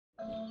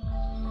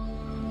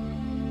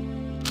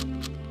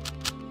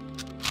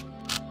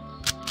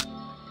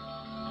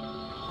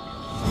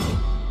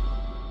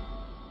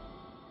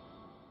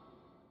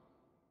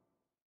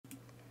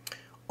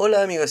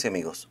Hola amigas y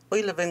amigos,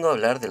 hoy les vengo a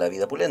hablar de La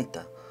Vida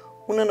Pulenta,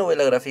 una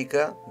novela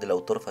gráfica del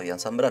autor Fabián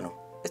Zambrano.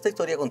 Esta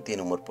historia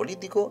contiene humor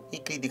político y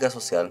crítica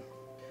social.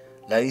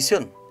 La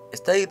edición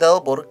está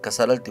editado por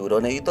Cazar al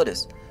Tiburón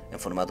Editores, en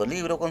formato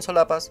libro con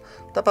solapas,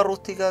 tapa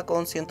rústica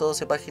con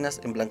 112 páginas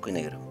en blanco y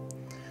negro.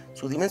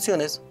 Sus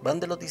dimensiones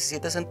van de los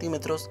 17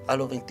 centímetros a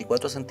los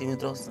 24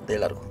 centímetros de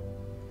largo.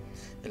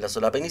 En la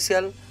solapa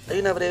inicial hay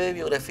una breve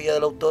biografía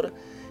del autor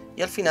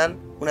y al final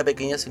una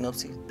pequeña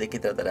sinopsis de qué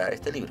tratará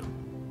este libro.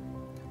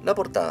 La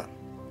portada.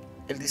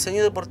 El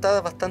diseño de portada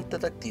es bastante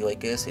atractivo, hay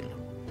que decirlo.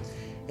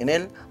 En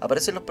él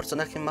aparecen los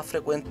personajes más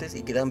frecuentes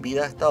y que dan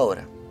vida a esta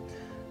obra.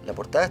 La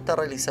portada está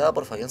realizada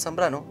por Fabián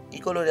Zambrano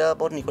y coloreada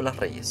por Nicolás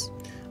Reyes.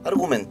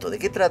 Argumento. ¿De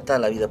qué trata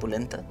La Vida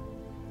Pulenta?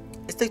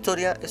 Esta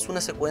historia es una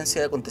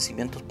secuencia de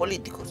acontecimientos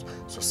políticos,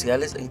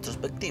 sociales e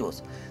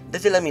introspectivos,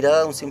 desde la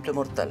mirada de un simple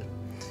mortal,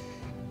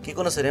 que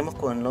conoceremos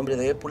con el nombre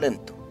de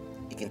Pulento,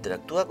 y que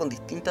interactúa con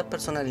distintas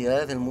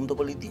personalidades del mundo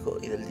político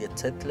y del jet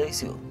set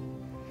televisivo.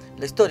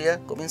 La historia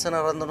comienza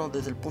narrándonos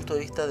desde el punto de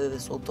vista de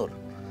su autor,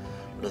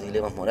 los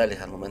dilemas morales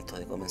al momento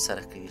de comenzar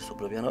a escribir su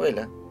propia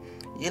novela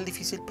y el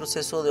difícil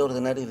proceso de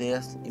ordenar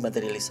ideas y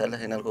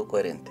materializarlas en algo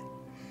coherente.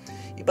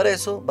 Y para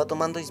eso va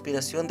tomando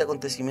inspiración de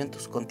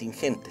acontecimientos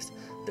contingentes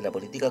de la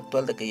política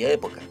actual de aquella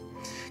época,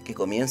 que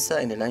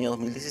comienza en el año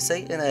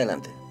 2016 en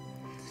adelante.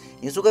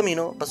 Y en su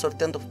camino va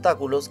sorteando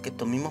obstáculos que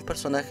estos mismos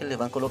personajes les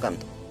van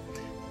colocando,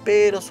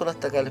 pero solo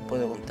hasta acá les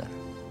puedo contar.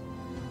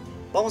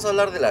 Vamos a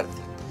hablar del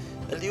arte.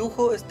 El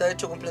dibujo está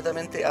hecho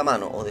completamente a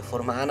mano o de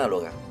forma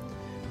análoga,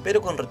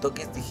 pero con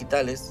retoques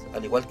digitales,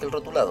 al igual que el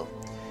rotulado,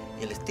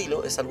 y el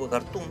estilo es algo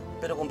cartoon,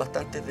 pero con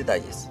bastantes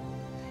detalles,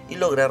 y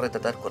logra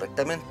retratar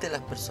correctamente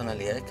las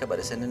personalidades que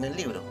aparecen en el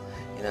libro,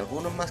 en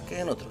algunos más que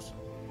en otros.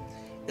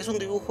 Es un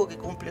dibujo que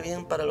cumple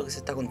bien para lo que se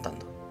está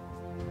contando.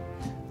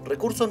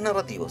 Recursos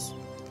narrativos.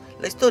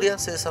 La historia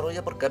se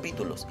desarrolla por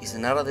capítulos y se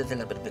narra desde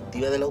la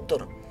perspectiva del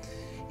autor,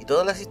 y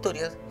todas las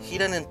historias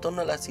giran en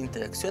torno a las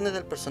interacciones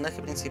del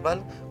personaje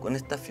principal con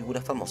estas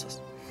figuras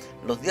famosas.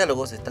 Los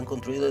diálogos están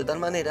construidos de tal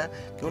manera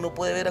que uno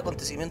puede ver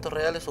acontecimientos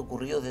reales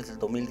ocurridos desde el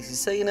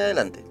 2016 en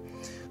adelante,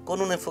 con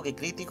un enfoque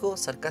crítico,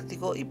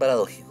 sarcástico y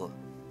paradójico.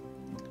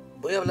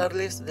 Voy a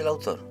hablarles del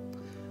autor.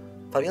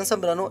 Fabián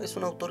Zambrano es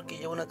un autor que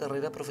lleva una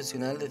carrera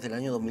profesional desde el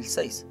año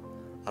 2006.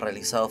 Ha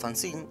realizado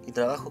fanzine y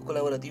trabajos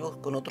colaborativos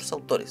con otros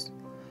autores.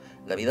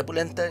 La Vida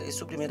Pulenta es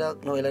su primera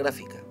novela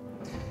gráfica,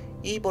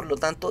 y por lo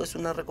tanto es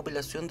una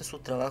recopilación de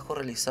sus trabajos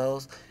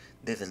realizados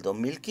desde el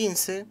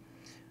 2015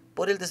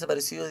 por el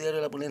desaparecido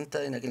diario La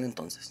Pulenta en aquel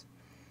entonces.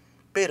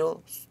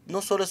 Pero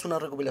no solo es una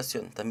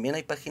recopilación, también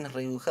hay páginas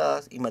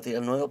redibujadas y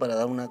material nuevo para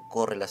dar una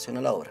correlación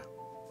a la obra.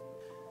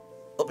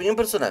 Opinión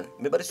personal,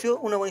 me pareció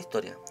una buena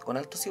historia, con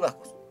altos y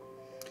bajos.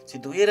 Si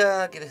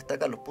tuviera que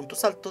destacar los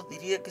puntos altos,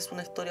 diría que es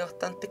una historia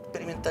bastante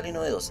experimental y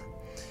novedosa.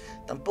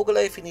 Tampoco la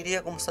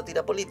definiría como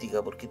sátira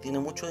política, porque tiene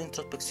mucho de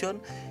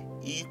introspección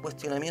y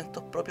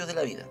cuestionamientos propios de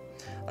la vida.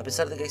 A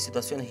pesar de que hay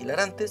situaciones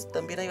hilarantes,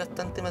 también hay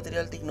bastante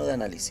material digno de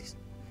análisis.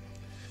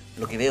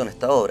 Lo que veo en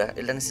esta obra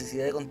es la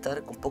necesidad de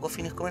contar con pocos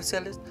fines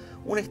comerciales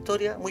una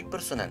historia muy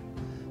personal,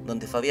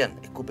 donde Fabián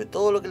escupe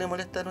todo lo que le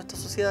molesta a nuestra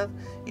sociedad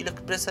y lo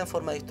expresa en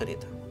forma de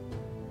historieta.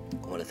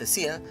 Como les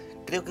decía,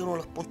 creo que uno de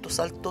los puntos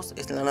altos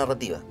es la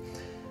narrativa,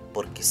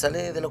 porque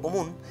sale de lo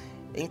común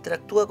e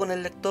interactúa con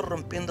el lector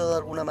rompiendo de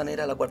alguna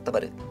manera la cuarta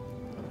pared.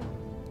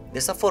 De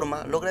esa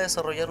forma logra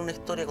desarrollar una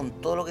historia con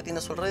todo lo que tiene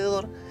a su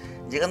alrededor,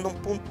 llegando a un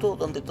punto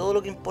donde todo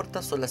lo que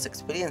importa son las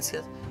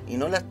experiencias y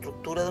no la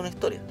estructura de una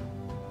historia.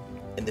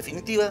 En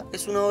definitiva,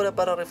 es una obra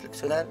para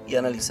reflexionar y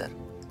analizar,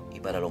 y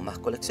para los más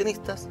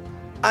coleccionistas,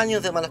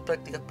 años de malas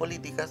prácticas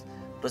políticas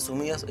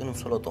resumidas en un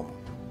solo tomo.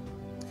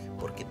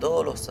 Porque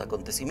todos los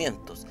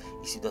acontecimientos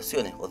y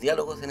situaciones o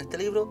diálogos en este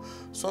libro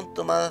son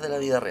tomadas de la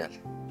vida real.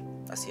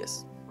 Así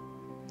es.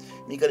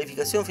 Mi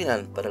calificación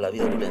final para La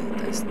Vida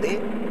Pulenta es de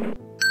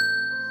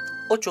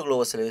 8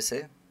 globos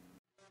LBC,